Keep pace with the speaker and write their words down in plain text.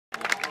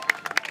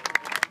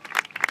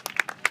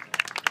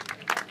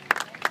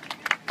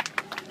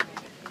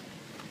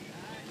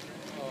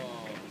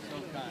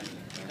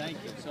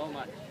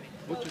much.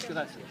 Muchas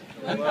gracias.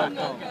 Welcome.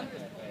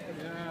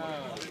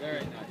 Yeah,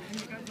 very nice.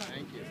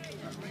 Thank you.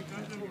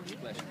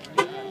 Pleasure.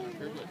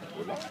 Privilege.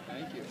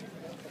 Thank you.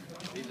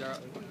 These are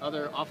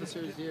other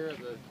officers here of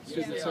the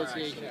Student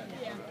Association.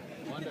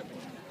 Wonderful.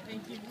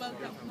 Thank you.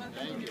 Welcome.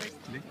 Thank you.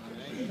 Thank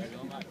you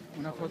so much.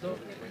 Una foto.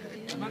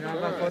 Can you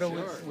have a photo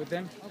with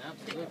them?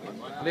 Absolutely.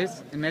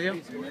 Please, en medio.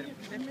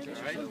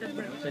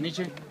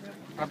 Peniche,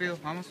 rápido,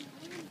 vamos.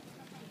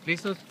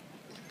 ¿Listos?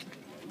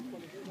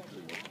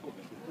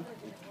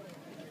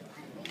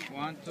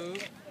 1, 2.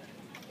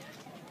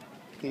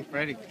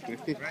 Ready.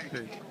 Thank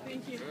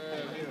you.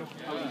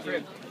 How was the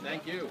trip?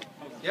 Thank you.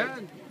 Yeah,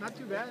 not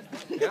too bad.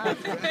 Yeah,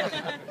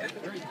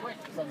 very quick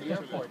from the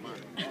airport.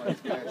 Oh,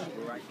 it's good.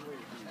 Right.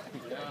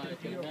 Yeah, I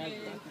can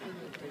imagine.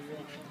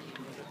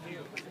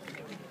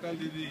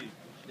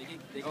 They can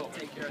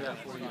take care of that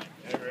for you.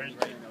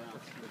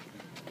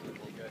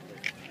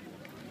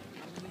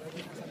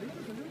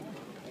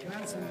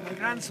 My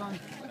grandson.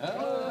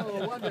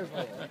 Oh,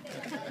 wonderful.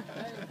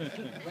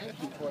 Thank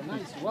you for a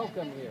nice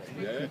welcome here.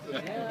 Yeah,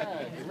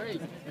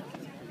 great.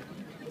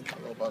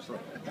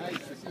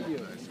 Nice to see you.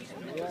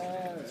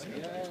 Yes,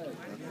 yes.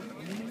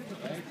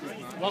 Thank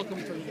you. Welcome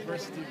to the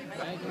university.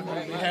 Thank you On very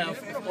much. behalf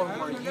of all of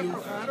our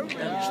youth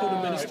and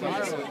children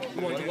ministries, we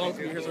want to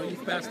welcome you. Here's our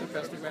youth pastor,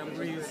 Pastor Graham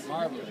Reeves,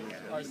 Marvelous.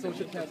 our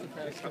associate pastor,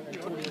 Pastor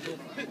Antonio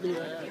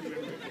Lura,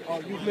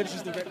 our youth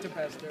ministries director,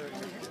 Pastor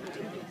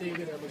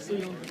David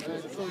Hermosillo,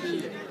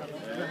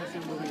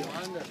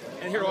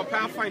 and here our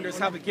Pathfinders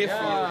have a gift for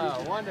Yeah,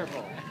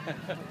 wonderful.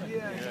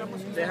 you.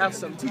 They have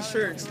some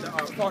T-shirts that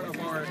are part of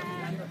our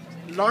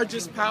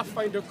largest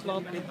Pathfinder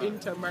club in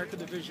Inter-America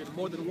Division.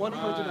 More than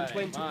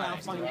 120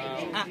 Pathfinders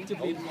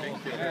actively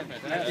involved.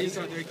 And these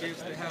are their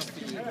gifts they have for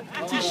you.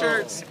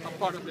 T-shirts are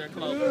part of their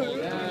club.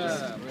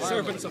 Yeah,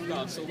 Servants of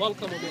God. So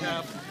welcome on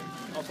behalf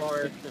of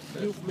our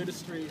youth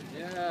ministry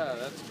yeah,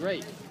 that's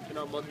great. in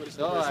our Mudwood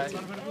So University.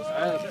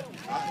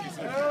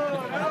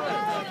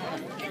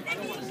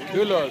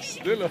 Dulos.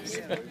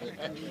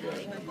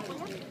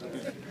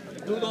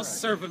 Doulos,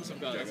 servants of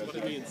God. That's what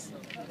it means.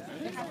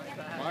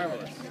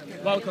 Marvelous.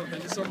 Welcome.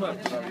 Thank you so much.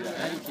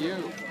 Thank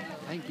you.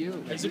 Thank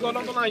you. As you go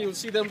along the line, you'll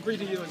see them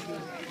greeting you. As you go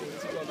along.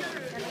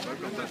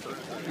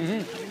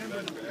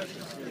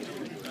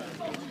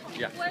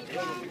 Yeah.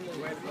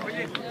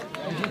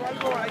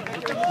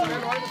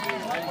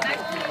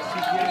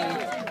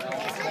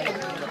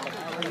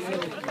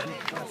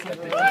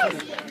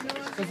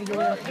 Entonces yo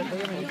voy a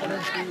venir por su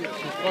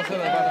esposa de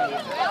para.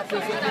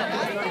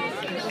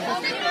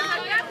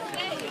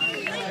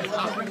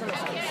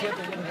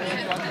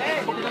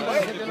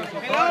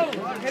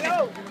 Hello.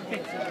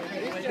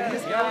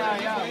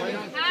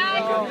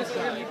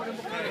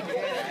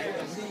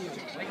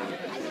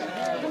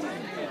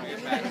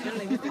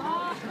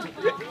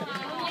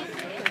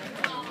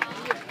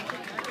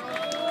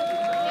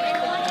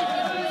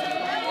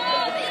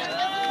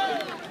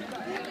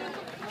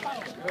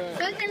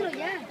 Suéltenlo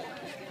ya.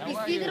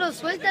 Isidro,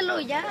 suéltalo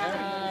ya.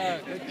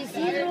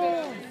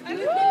 Isidro.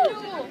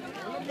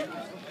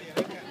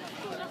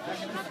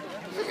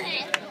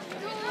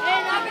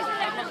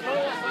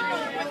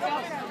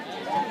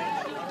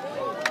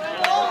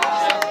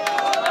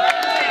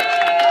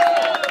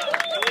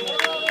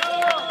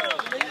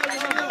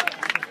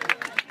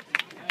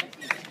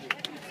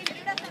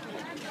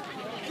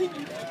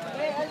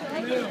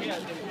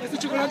 Este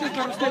chocolate es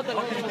para usted.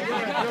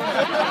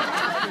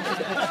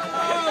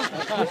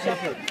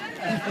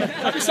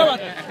 Happy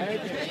Sabbath.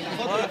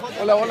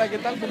 Hola, ¿qué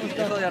tal? ¿Cómo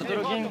estás? De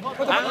Arturo King.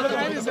 Hola,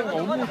 ¿qué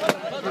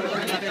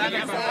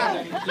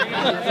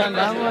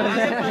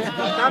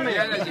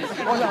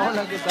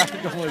tal?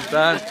 ¿Cómo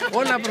están?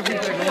 Hola,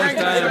 profesor, ¿cómo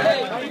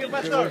están? ¿Qué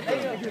pasó?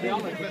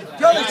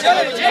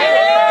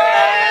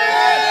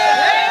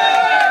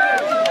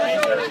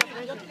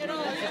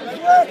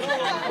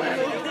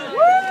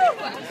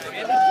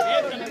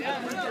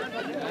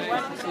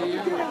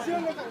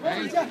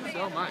 Thank you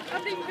so much.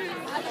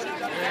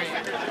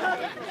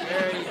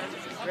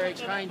 Very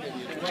kind of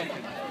you.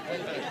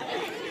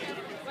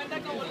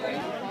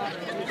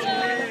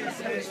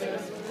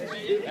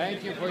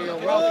 Thank you for your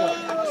welcome.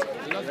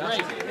 You look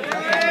great.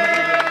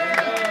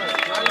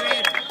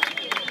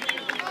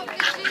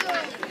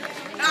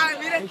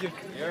 Thank you.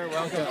 You're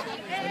welcome.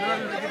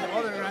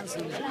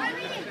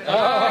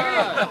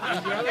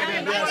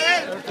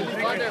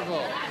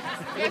 Wonderful.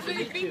 Ya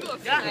Filipingos.